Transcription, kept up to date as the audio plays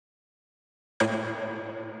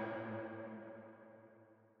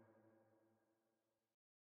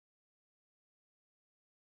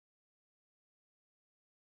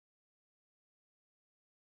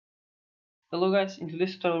Hello guys, in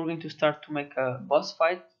today's tutorial we're going to start to make a boss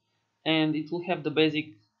fight, and it will have the basic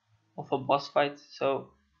of a boss fight. So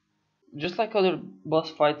just like other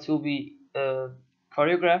boss fights will be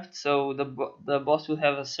choreographed, so the boss will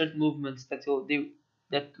have a certain movements that will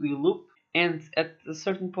loop, and at a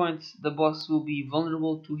certain point the boss will be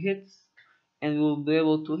vulnerable to hits, and we'll be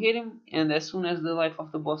able to hit him, and as soon as the life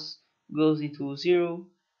of the boss goes into 0,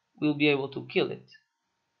 we'll be able to kill it.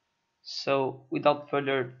 So without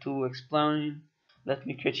further to explain, let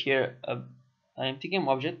me create here an empty game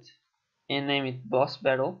object and name it boss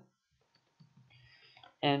battle.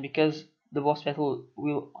 And because the boss battle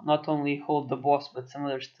will not only hold the boss but some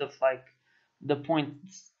other stuff like the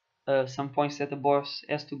points, some points that the boss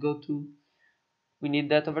has to go to, we need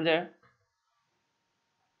that over there.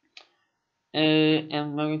 And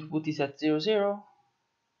I'm going to put this at 0, 0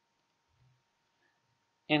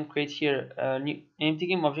 and create here a new empty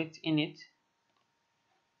game object in it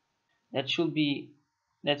that will be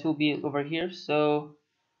over here. So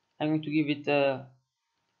I'm going to give it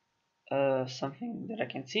something that I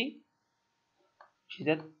can see, which is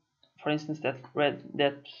that, for instance,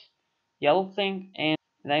 that yellow thing, and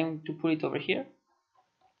I'm going to put it over here.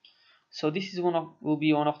 So this is will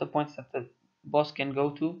be one of the points that the boss can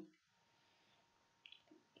go to,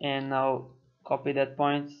 and now copy that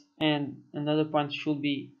point, and another point should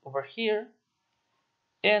be over here,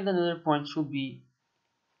 and another point should be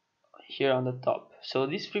here on the top. So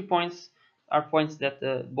these 3 points are points that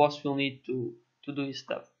the boss will need to do his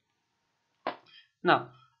stuff.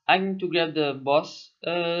 Now I'm going to grab the boss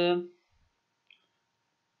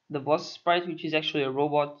sprite, which is actually a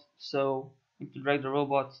robot. So you need to drag the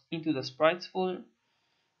robot into the sprites folder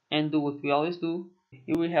and do what we always do.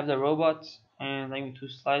 Here we have the robots, and I'm going to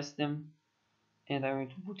slice them, and I'm going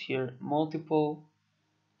to put here multiple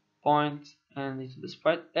points, and into the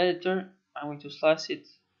sprite editor I'm going to slice it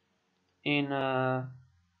in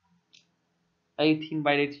 18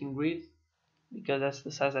 by 18 grid, because that's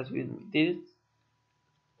the size that we did it.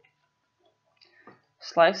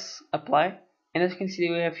 Slice, apply, and as you can see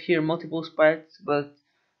we have here multiple sprites, but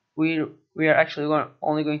we are actually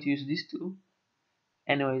only going to use these two.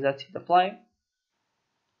 Anyways, that's it, apply.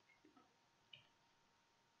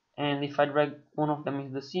 And if I drag one of them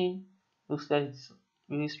into the scene, looks like it's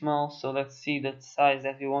really small, so let's see the size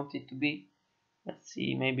that we want it to be. Let's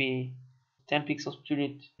see, maybe 10 pixels per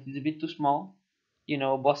unit is a bit too small. You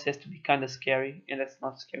know, a boss has to be kinda scary, and that's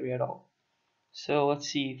not scary at all. So let's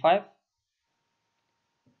see, 5.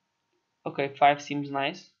 Okay, 5 seems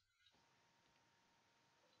nice.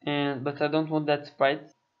 But I don't want that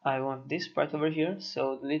sprite. I want this sprite over here,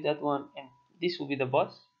 so delete that one, and this will be the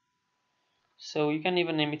boss. So you can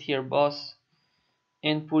even name it here boss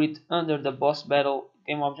and put it under the boss battle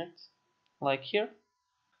game object, like here.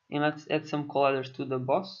 And let's add some colliders to the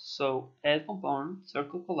boss. So add component,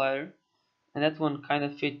 circle collider, and that one kind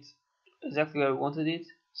of fits exactly where we wanted it,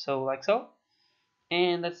 so like so.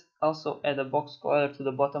 And let's also add a box collider to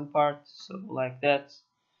the bottom part, so like that.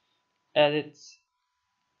 Add it,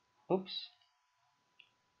 oops,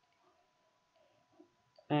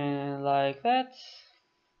 and like that.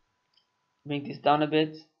 Bring this down a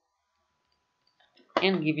bit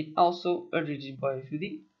and give it also a rigid body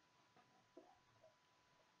 2D.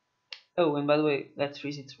 Oh, and by the way, let's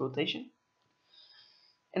freeze its rotation.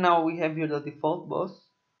 And now we have here the default boss.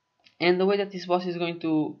 And the way that this boss is going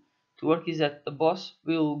to work is that the boss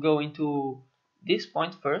will go into this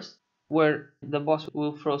point first, where the boss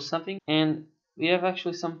will throw something, and we have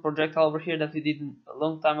actually some projectile over here that we did a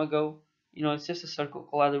long time ago. You know, it's just a circle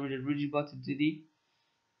collider with a rigid body 2D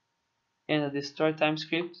and a destroy time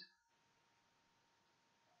script.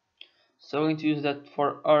 So we're going to use that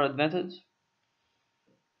for our advantage.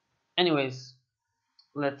 Anyways,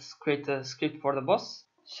 let's create a script for the boss.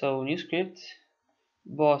 So new script,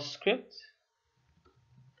 boss script,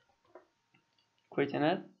 create an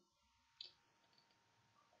add.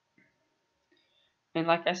 And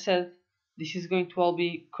like I said, this is going to all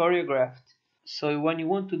be choreographed. So when you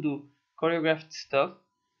want to do choreographed stuff,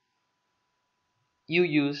 you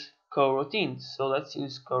use coroutines. So let's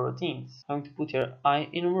use coroutines. I'm going to put here I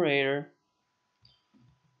enumerator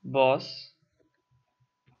boss,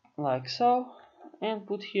 like so, and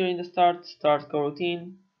put here in the start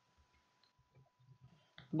coroutine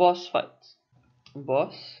boss fight,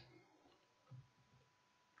 boss,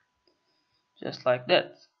 just like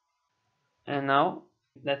that. And now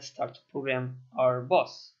let's start to program our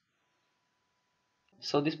boss.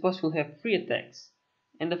 So this boss will have 3 attacks,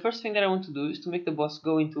 and the first thing that I want to do is to make the boss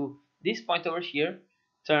go into this point over here,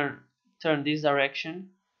 turn this direction,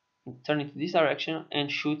 turn into this direction,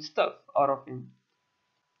 and shoot stuff out of him.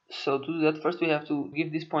 So to do that, first we have to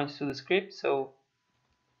give these points to the script. So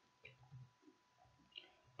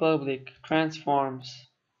public transforms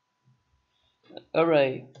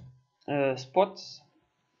array spots.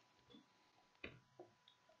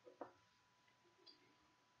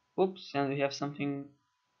 Oops, and we have something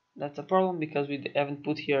that's a problem because we haven't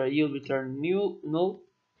put here a yield return null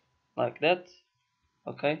like that.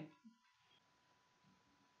 Okay,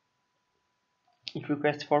 it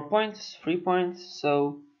requests 4 points, 3 points.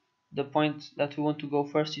 So the point that we want to go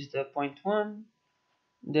first is the point 1.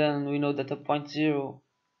 Then we know that the point 0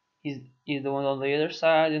 is the one on the other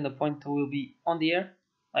side, and the point 2 will be on the air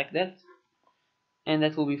like that, and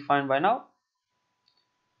that will be fine by now.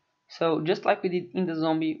 So just like we did in the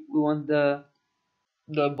zombie, we want the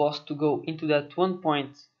boss to go into that one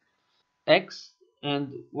point X,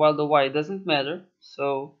 and while the Y doesn't matter,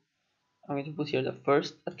 so I'm going to put here the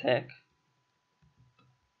first attack.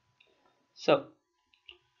 So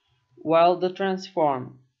while the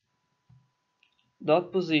transform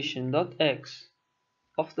dot position dot X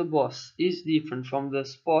of the boss is different from the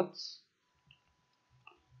spots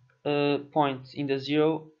point in the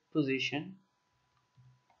 0 position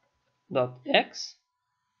dot X,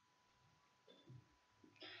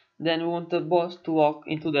 then we want the boss to walk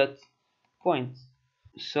into that point.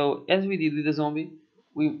 So as we did with the zombie,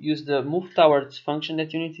 we use the move towards function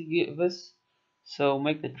that Unity gave us. So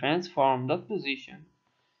make the transform dot position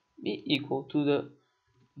be equal to the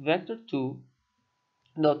vector2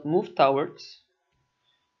 dot move towards,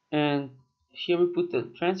 and here we put the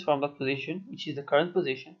transform dot position, which is the current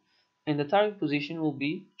position, and the target position will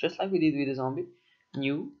be just like we did with the zombie,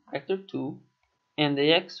 new vector2, and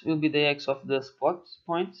the x will be the x of the spot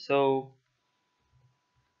point. So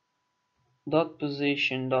dot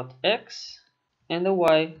position dot x, and the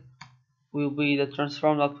y will be the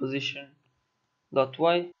transform dot position dot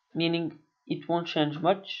y, meaning it won't change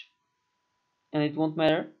much and it won't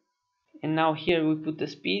matter. And now here we put the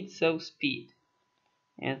speed, so speed,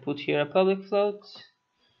 and put here a public float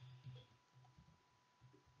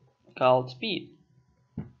called speed.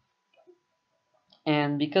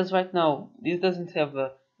 And because right now this doesn't have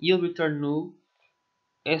a yield return null,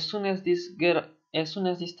 as soon as this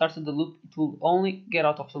started the loop, it will only get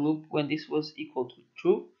out of the loop when this was equal to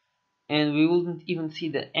true, and we wouldn't even see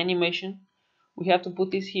the animation. We have to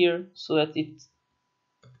put this here so that it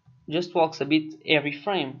just walks a bit every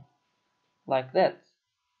frame like that.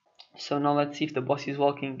 So now let's see if the boss is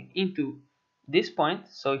walking into this point.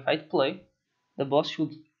 So if I play, the boss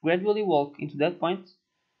should gradually walk into that point,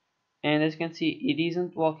 and as you can see, it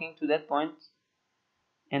isn't walking to that point,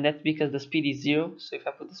 and that's because the speed is 0. So if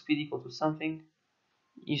I put the speed equal to something,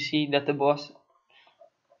 you see that the boss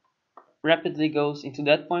rapidly goes into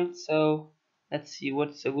that point. So let's see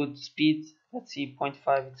what's a good speed. Let's see,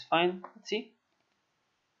 0.5, it's fine. Let's see.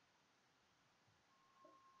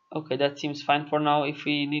 Okay, that seems fine for now. If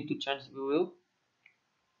we need to change, we will.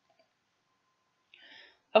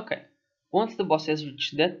 Okay, once the boss has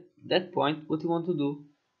reached that point, what we want to do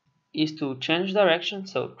is to change direction.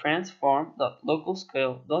 So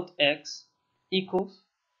transform.localscale.x equals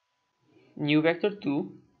new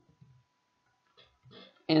vector2,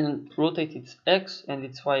 and rotate its x and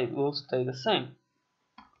its y will stay the same.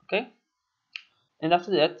 Okay, and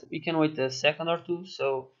after that we can wait a second or two.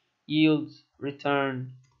 So yield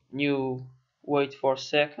return new, wait 4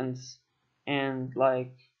 seconds, and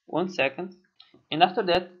like 1 second, and after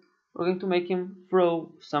that we're going to make him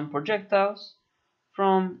throw some projectiles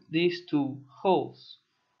from these two holes.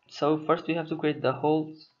 So first we have to create the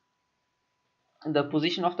holes, the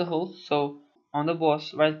position of the holes. So on the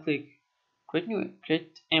boss, right click, create new,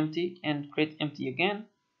 create empty, and create empty again,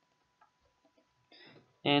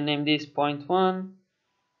 and name this point 1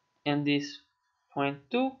 and this point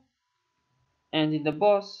 2, and in the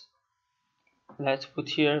boss let's put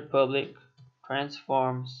here public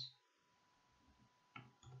transforms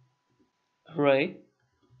array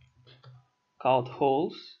called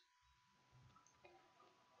holes.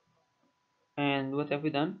 And what have we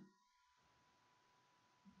done?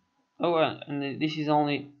 Oh, and this is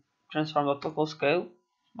only transform.local scale,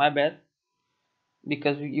 my bad,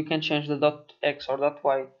 because you can change the dot x or dot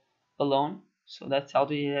y alone, so that's how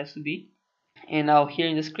it has to be. And now here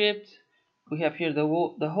in the script we have here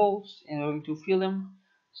the holes, and we're going to fill them.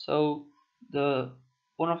 So the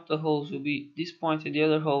one of the holes will be this point and the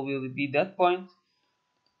other hole will be that point,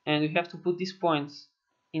 and we have to put these points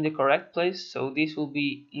in the correct place. So this will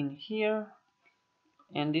be in here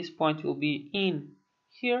and this point will be in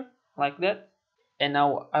here like that. And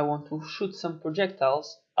now I want to shoot some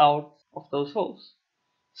projectiles out of those holes.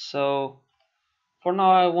 So For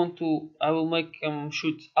now I will make him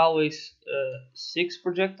shoot always 6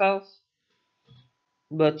 projectiles,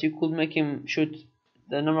 but you could make him shoot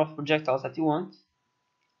the number of projectiles that you want.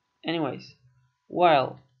 Anyways,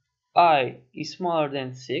 while I is smaller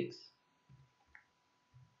than 6,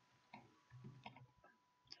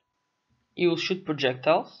 you will shoot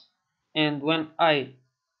projectiles, and when I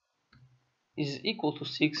is equal to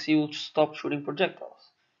 6, you will stop shooting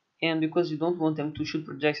projectiles. And because you don't want them to shoot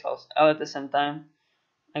projectiles all at the same time,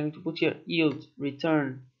 I'm going to put here yield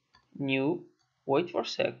return new, wait for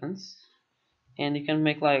seconds, and you can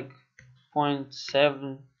make like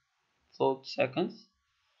 0.7 float seconds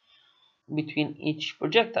between each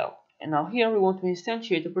projectile. And now here we want to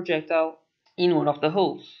instantiate the projectile in one of the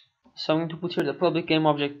holes. So I'm going to put here the public game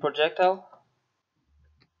object projectile,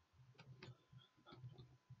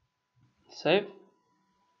 save,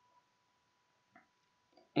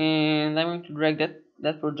 and I'm going to drag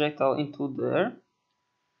that projectile into there.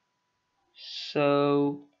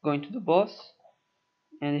 So going to the boss,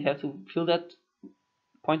 and you have to fill that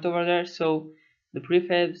point over there. So the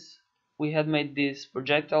prefabs, we had made this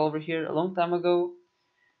projectile over here a long time ago.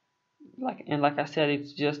 Like I said,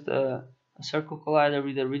 it's just a circle collider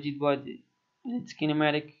with a rigid body, and it's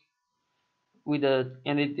kinematic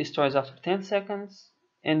and it destroys after 10 seconds,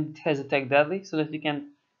 and it has attack deadly, so that you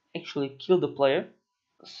can actually kill the player.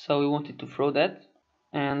 So we wanted to throw that,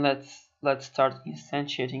 and let's start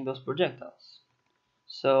instantiating those projectiles.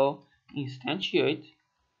 So instantiate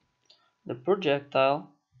the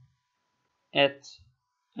projectile at,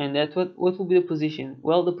 and that what will be the position?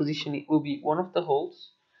 Well, the position will be one of the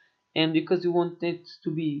holes, and because we want it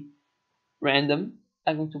to be random,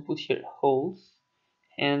 I'm going to put here holes.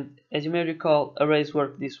 And as you may recall, arrays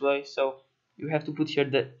work this way, so you have to put here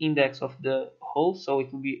the index of the hole, so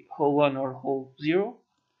it will be hole 1 or hole 0.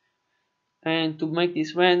 And to make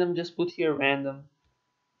this random, just put here random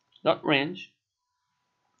dot range.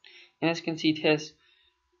 And as you can see, it has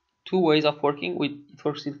two ways of working. It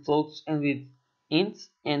works with floats and with ints.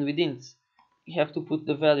 And with ints, you have to put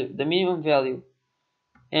the value, the minimum value,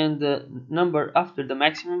 and the number after the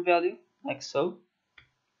maximum value, like so.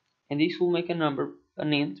 And this will make a number,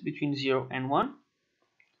 an int between 0 and 1,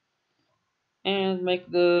 and make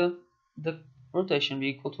the rotation be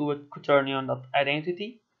equal to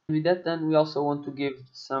quaternion.identity. With that done, we also want to give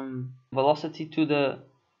some velocity to the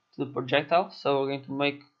projectile, so we're going to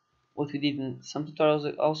make what we did in some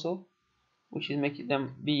tutorials also, which is making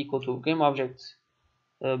them be equal to game object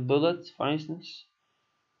bullet, for instance.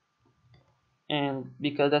 And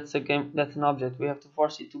because that's an object, we have to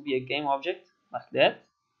force it to be a game object like that.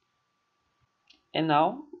 And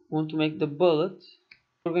now we want to make the bullet.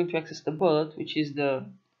 We're going to access the bullet, which is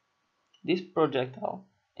this projectile,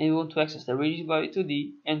 and we want to access the rigid body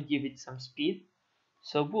 2D and give it some speed.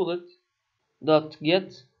 So bullet dot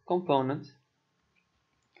get component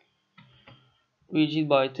rigid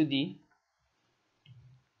body 2D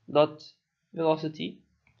dot velocity,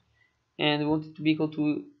 and we want it to be equal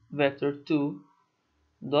to vector 2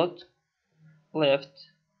 dot left,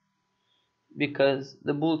 because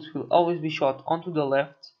the bullets will always be shot onto the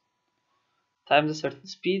left times a certain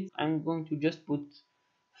speed. I'm going to just put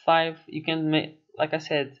 5. You can make, like I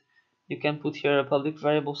said, you can put here a public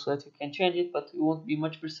variable so that you can change it, but we won't be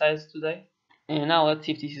much precise today. And now let's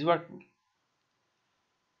see if this is working.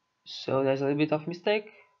 So there's a little bit of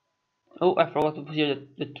mistake. Oh, I forgot to put here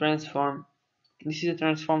the transform. This is a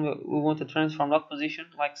transform. We want a transform lock position,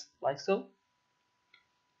 like so.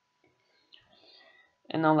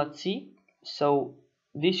 And now let's see. So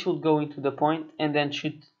this should go into the point and then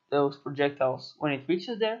shoot those projectiles when it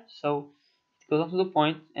reaches there. So it goes onto the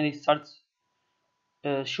point and it starts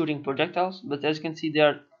shooting projectiles. But as you can see, they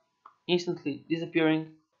are instantly disappearing,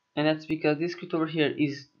 and that's because this script over here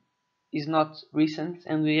is not recent,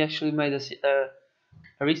 and we actually made a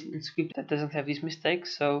recent script that doesn't have this mistake.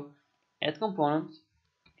 So add component,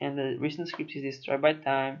 and the recent script is destroy by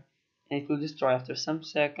time, and it will destroy after some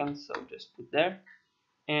seconds, so just put there.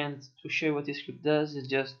 And to show you what this script does, it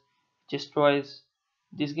just destroys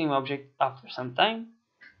this game object after some time.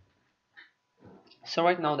 So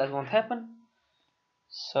right now that won't happen.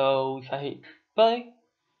 So if I hit play,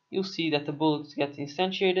 you'll see that the bullets get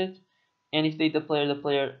instantiated, and if they hit the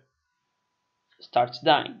player starts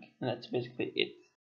dying, and that's basically it.